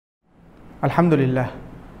Alhamdulillah,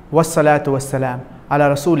 wassalatu wassalam, ala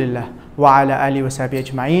rasulillah, wa ala alihi wa sahbihi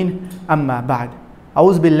ajma'een, amma ba'd.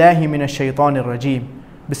 A'udhu billahi minash shaitanir rajim.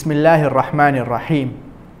 Bismillahir rahmanir rahim.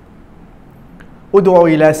 Ud'u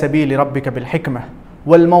ila sabili rabbika bil hikmah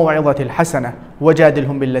wal maw'izati al hasanah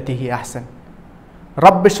wajadilhum billati hi ahsan.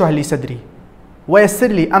 Rabbi shrah li sadri wa yassir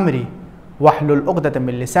li amri wahlul 'uqdatan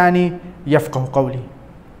min lisani yafqahu qawli.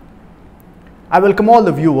 I welcome all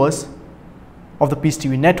the viewers of the Peace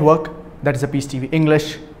TV network, that is the Peace TV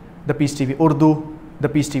English, the Peace TV Urdu, the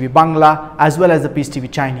Peace TV Bangla, as well as the Peace TV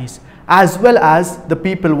Chinese, as well as the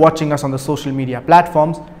people watching us on the social media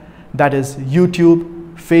platforms, that is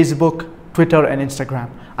YouTube, Facebook, Twitter and Instagram.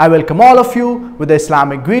 I welcome all of you with the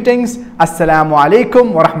Islamic greetings. Assalamu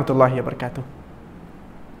alaikum wa rahmatullahi wa barakatuh.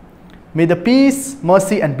 May the peace,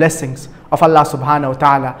 mercy and blessings of Allah subhanahu wa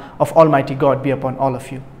ta'ala, of Almighty God, be upon all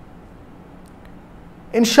of you.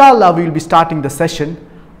 Inshallah, we will be starting the session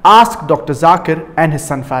Ask Dr. Zakir and his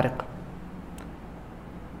son Fariq.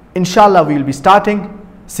 Inshallah, we will be starting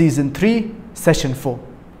season 3, session 4.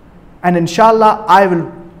 And inshallah, I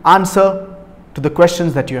will answer to the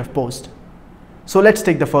questions that you have posed. So let's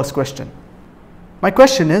take the first question. My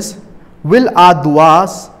question is, will our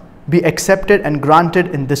du'as be accepted and granted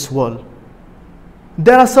in this world?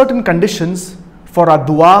 There are certain conditions for our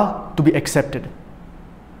dua to be accepted.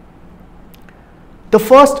 The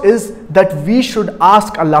first is that we should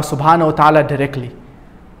ask Allah subhanahu wa ta'ala directly.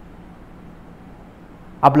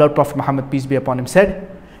 Our beloved Prophet Muhammad, peace be upon him, said,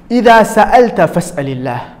 إِذَا سَأَلْتَ فَاسْأَلِ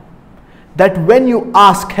اللَّهِ, that when you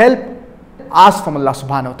ask help, ask from Allah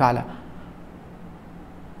subhanahu wa ta'ala.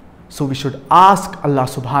 So we should ask Allah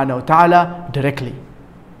subhanahu wa ta'ala directly.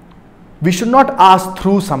 We should not ask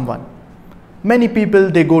through someone. Many people,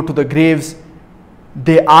 they go to the graves,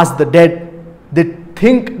 they ask the dead, they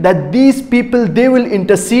think that these people, they will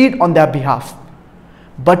intercede on their behalf.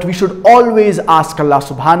 But we should always ask Allah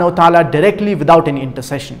subhanahu wa ta'ala directly without any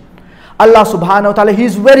intercession. Allah subhanahu wa ta'ala, He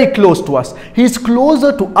is very close to us. He is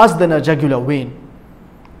closer to us than a jugular vein.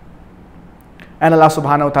 And Allah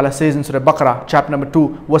subhanahu wa ta'ala says in Surah Baqarah, chapter number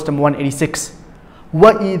 2, verse number 186,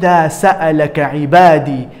 وَإِذَا سَأَلَكَ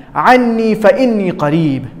عِبَادِي عَنِّي فَإِنِّي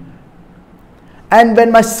قَرِيبٌ. And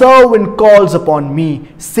when my servant calls upon me,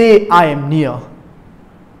 say, I am near.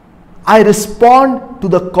 I respond to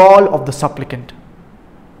the call of the supplicant.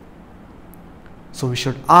 So we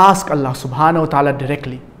should ask Allah subhanahu wa ta'ala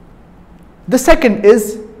directly. The second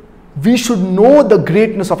is, we should know the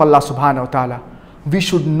greatness of Allah subhanahu wa ta'ala. We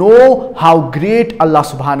should know how great Allah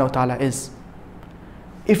subhanahu wa ta'ala is.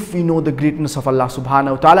 If we know the greatness of Allah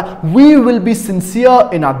subhanahu wa ta'ala, we will be sincere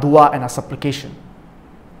in our dua and our supplication.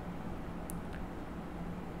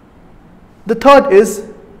 The third is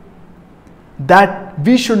that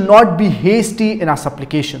we should not be hasty in our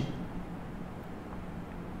supplication.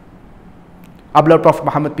 Our beloved Prophet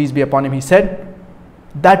Muhammad, peace be upon him, he said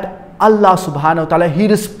that Allah subhanahu wa ta'ala, He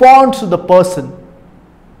responds to the person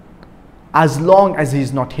as long as he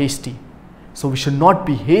is not hasty. So we should not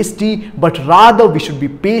be hasty, but rather we should be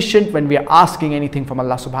patient when we are asking anything from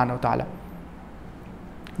Allah subhanahu wa ta'ala.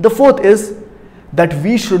 The fourth is that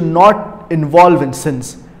we should not involve in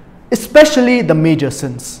sins, especially the major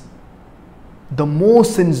sins. The more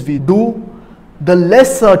sins we do, the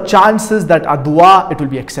lesser chances that our dua, it will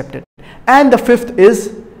be accepted. And the fifth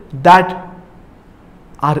is that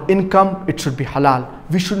our income, it should be halal.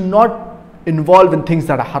 We should not involve in things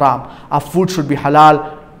that are haram. Our food should be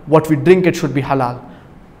halal. What we drink, it should be halal.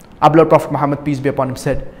 Our beloved Prophet Muhammad, peace be upon him,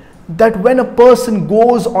 said that when a person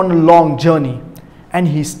goes on a long journey and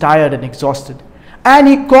he's tired and exhausted and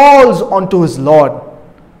he calls unto his Lord,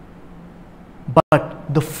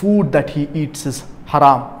 but the food that he eats is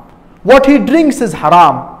haram, what he drinks is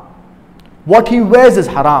haram, what he wears is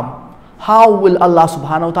haram, how will Allah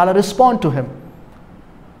subhanahu wa ta'ala respond to him?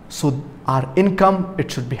 So our income,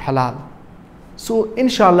 it should be halal. So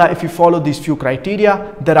inshallah, if you follow these few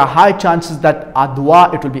criteria, there are high chances that our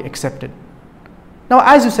dua, it will be accepted. Now,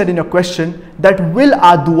 as you said in your question, that will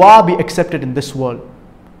our dua be accepted in this world?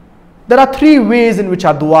 There are 3 ways in which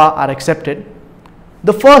our dua are accepted.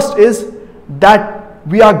 The first is that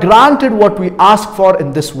we are granted what we ask for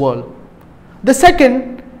in this world. The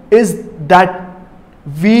second is that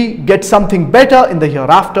we get something better in the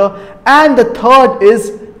hereafter. And the third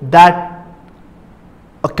is that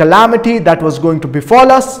a calamity that was going to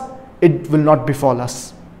befall us, it will not befall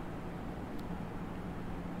us.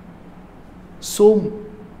 So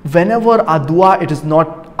whenever our dua, it is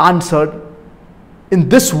not answered in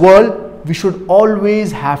this world, we should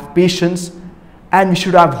always have patience and we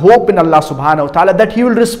should have hope in Allah subhanahu wa ta'ala that He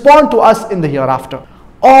will respond to us in the hereafter.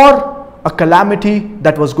 Or a calamity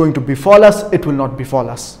that was going to befall us, it will not befall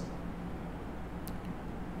us.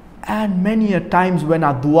 And many a times when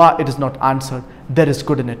our dua it is not answered, there is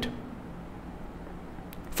good in it.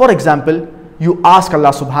 For example, you ask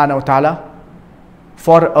Allah subhanahu wa ta'ala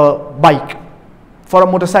for a bike, for a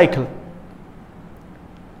motorcycle.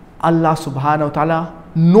 Allah subhanahu wa ta'ala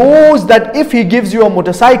knows that if He gives you a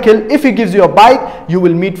motorcycle, if He gives you a bike, you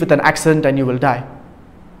will meet with an accident and you will die.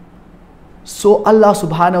 So Allah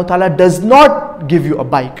subhanahu wa ta'ala does not give you a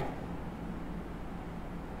bike.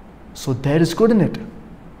 So there is good in it.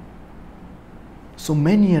 So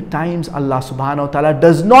many a times Allah subhanahu wa ta'ala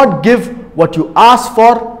does not give what you ask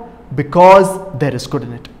for because there is good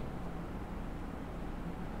in it.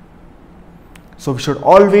 So we should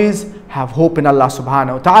always have hope in Allah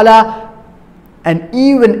subhanahu wa ta'ala, and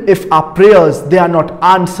even if our prayers they are not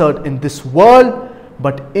answered in this world,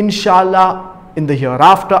 but inshallah in the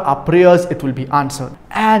hereafter our prayers it will be answered.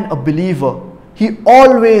 And a believer, he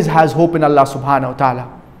always has hope in Allah subhanahu wa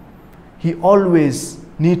ta'ala. He always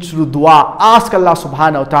needs to do dua, ask Allah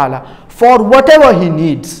subhanahu wa ta'ala for whatever he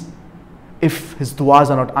needs. If his duas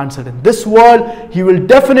are not answered in this world, he will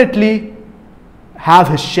definitely have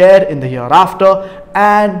his share in the hereafter,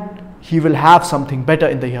 and he will have something better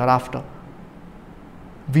in the hereafter.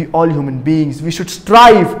 We all human beings, we should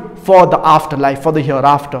strive for the afterlife, for the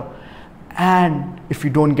hereafter. And if we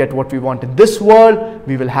don't get what we want in this world,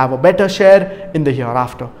 we will have a better share in the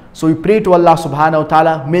hereafter. So we pray to Allah subhanahu wa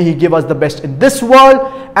ta'ala, may He give us the best in this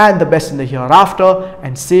world and the best in the hereafter,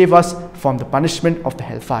 and save us from the punishment of the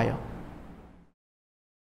hellfire.